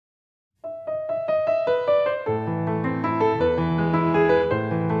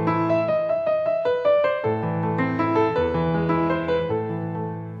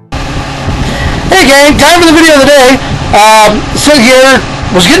gang, time for the video of the day. Sitting here,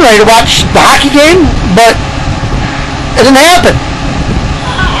 was getting ready to watch the hockey game, but it didn't happen.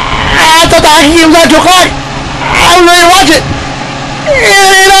 I thought the hockey game was at 2 o'clock. I was ready to watch it.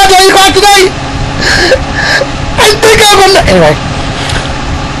 It's not 8 o'clock tonight. I think I'm gonna... Anyway.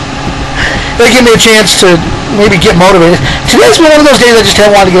 They give me a chance to maybe get motivated. Today's been one of those days I just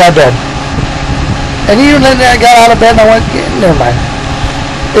haven't wanted to get out of bed. And even then I got out of bed and I went, never mind.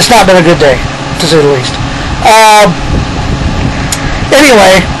 It's not been a good day, to say the least.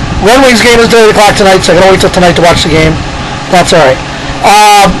 Anyway, Red Wings game is at 8 o'clock tonight, so I gotta wait till tonight to watch the game. That's alright.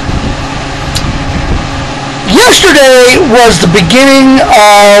 Yesterday was the beginning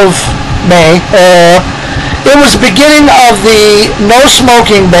of May. It was the beginning of the no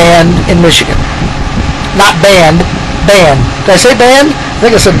smoking ban in Michigan. Not banned, ban. Did I say banned? I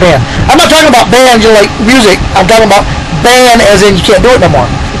think I said ban. I'm not talking about banned, you like music. I'm talking about ban as in you can't do it no more.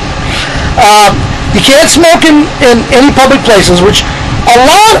 You can't smoke in any public places, which a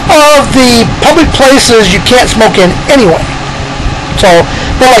lot of the public places you can't smoke in anyway. So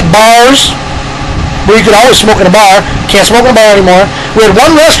they're like bars, where you could always smoke in a bar. Can't smoke in a bar anymore. We had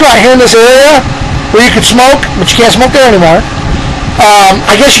one restaurant here in this area where you could smoke, but you can't smoke there anymore.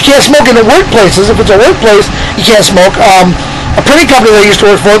 I guess you can't smoke in the workplaces. If it's a workplace, you can't smoke. A printing company that I used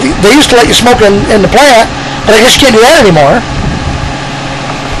to work for, they used to let you smoke in the plant, but I guess you can't do that anymore.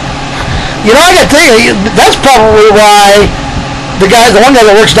 You know, I got to tell you, that's probably why the one guy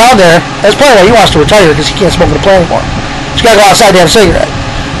that works down there, that's probably why he wants to retire, because he can't smoke in the plant anymore. He's got to go outside to have a cigarette.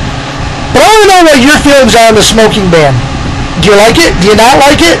 But I want to know what your feelings are on the smoking ban. Do you like it? Do you not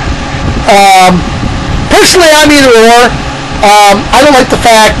like it? Personally, I'm either or. I don't like the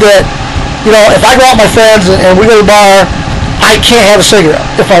fact that, you know, if I go out with my friends and we go to the bar, I can't have a cigarette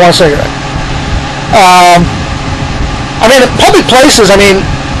if I want a cigarette. I mean, at public places, I mean,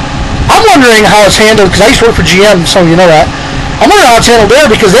 I'm wondering how it's handled, because I used to work for GM, some of you know that. I'm wondering how it's handled there,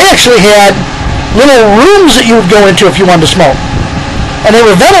 because they actually had little rooms that you would go into if you wanted to smoke. And they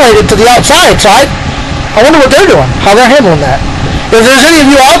were ventilated to the outside, so I wonder what they're doing, how they're handling that. If there's any of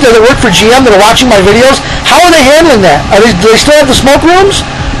you out there that work for GM that are watching my videos, how are they handling that? Do they still have the smoke rooms?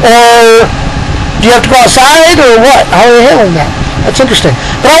 Or do you have to go outside, or what? How are they handling that? That's interesting.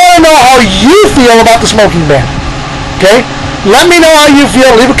 But I want to know how you feel about the smoking ban. Okay? Let me know how you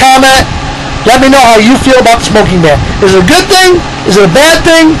feel. Leave a comment. Let me know how you feel about the smoking ban. Is it a good thing? Is it a bad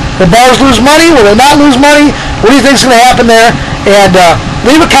thing? The bars lose money? Will they not lose money? What do you think is going to happen there? And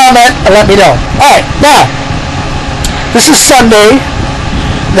leave a comment and let me know. Alright, now, this is Sunday.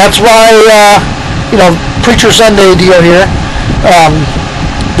 That's why, you know, Preacher Sunday deal here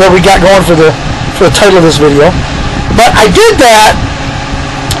that we got going for the title of this video. But I did that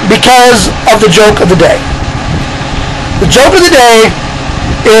because of the joke of the day. The joke of the day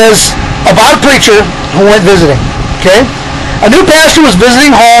is about a preacher who went visiting. Okay? A new pastor was visiting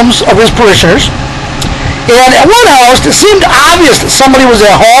homes of his parishioners. And at one house, it seemed obvious that somebody was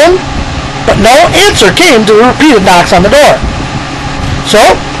at home, but no answer came to the repeated knocks on the door. So,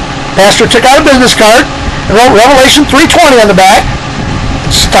 pastor took out a business card and wrote Revelation 3:20 on the back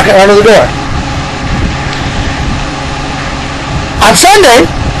and stuck it under the door. On Sunday,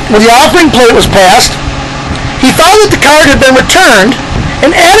 when the offering plate was passed, he found that the card had been returned,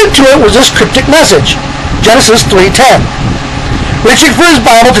 and added to it was this cryptic message, Genesis 3:10. Reaching for his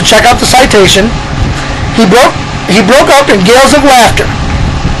Bible to check out the citation, he broke up in gales of laughter.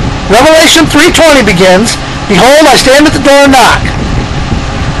 Revelation 3:20 begins, "Behold, I stand at the door and knock."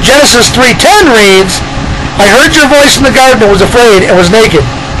 Genesis 3:10 reads, "I heard your voice in the garden and was afraid and was naked."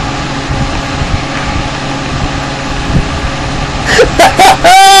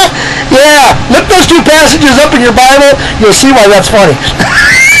 Yeah, look those two passages up in your Bible, you'll see why that's funny.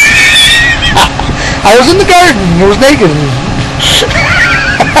 I was in the garden, I was naked.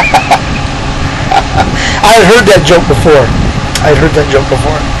 I had heard that joke before.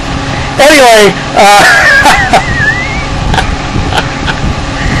 Anyway,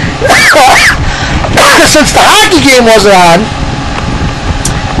 since the hockey game wasn't on,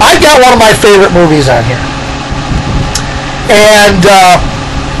 I've got one of my favorite movies on here. And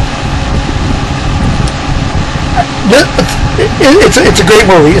it's a great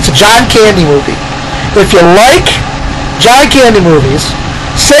movie. It's a John Candy movie. If you like John Candy movies,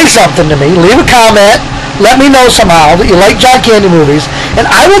 say something to me. Leave a comment. Let me know somehow that you like John Candy movies, and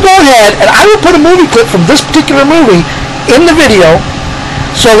I will go ahead and I will put a movie clip from this particular movie in the video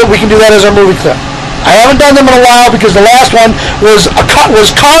so that we can do that as our movie clip. I haven't done them in a while because the last one was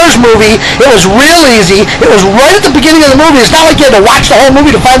Cars movie. It was real easy. It was right at the beginning of the movie. It's not like you had to watch the whole movie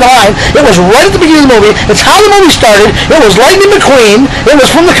to find the line. It was right at the beginning of the movie. It's how the movie started. It was Lightning McQueen. It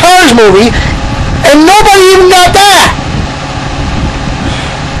was from the Cars movie. And nobody even got that.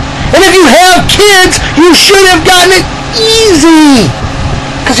 And if you have kids, you should have gotten it easy.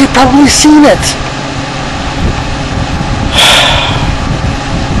 Because you've probably seen it.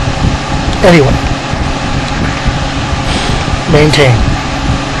 Anyway. Maintain.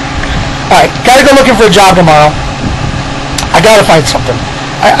 Alright, gotta go looking for a job tomorrow. I gotta find something.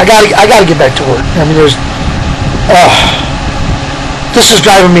 I gotta get back to work. I mean, there's... this is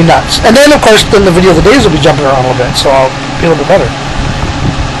driving me nuts. And then, of course, then the video of the days will be jumping around a little bit, so I'll be a little bit better.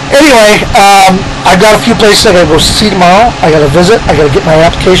 Anyway, I've got a few places I gotta go see tomorrow. I gotta visit. I gotta get my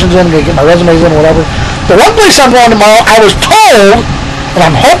applications in. I gotta get my resumes in, whatever. The one place I'm going tomorrow, I was told, and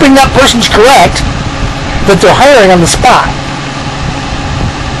I'm hoping that person's correct, that they're hiring on the spot.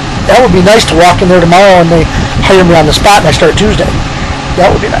 That would be nice to walk in there tomorrow and they hire me on the spot and I start Tuesday.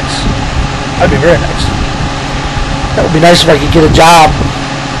 That would be nice. That'd be very nice. That would be nice if I could get a job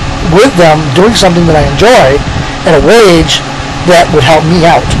with them doing something that I enjoy at a wage that would help me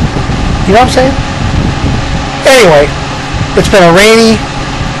out. You know what I'm saying? Anyway, it's been a rainy,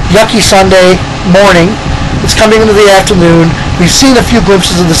 yucky Sunday morning. It's coming into the afternoon. We've seen a few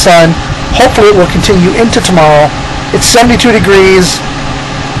glimpses of the sun. Hopefully it will continue into tomorrow. It's 72 degrees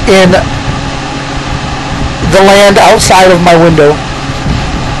in the land outside of my window.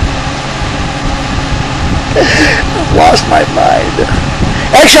 Lost my mind.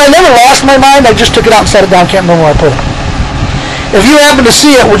 Actually, I never lost my mind. I just took it out and set it down. Can't remember where I put it. If you happen to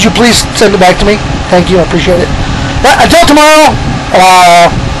see it, would you please send it back to me? Thank you. I appreciate it. But until tomorrow,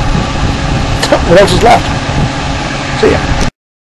 what else is left? See ya.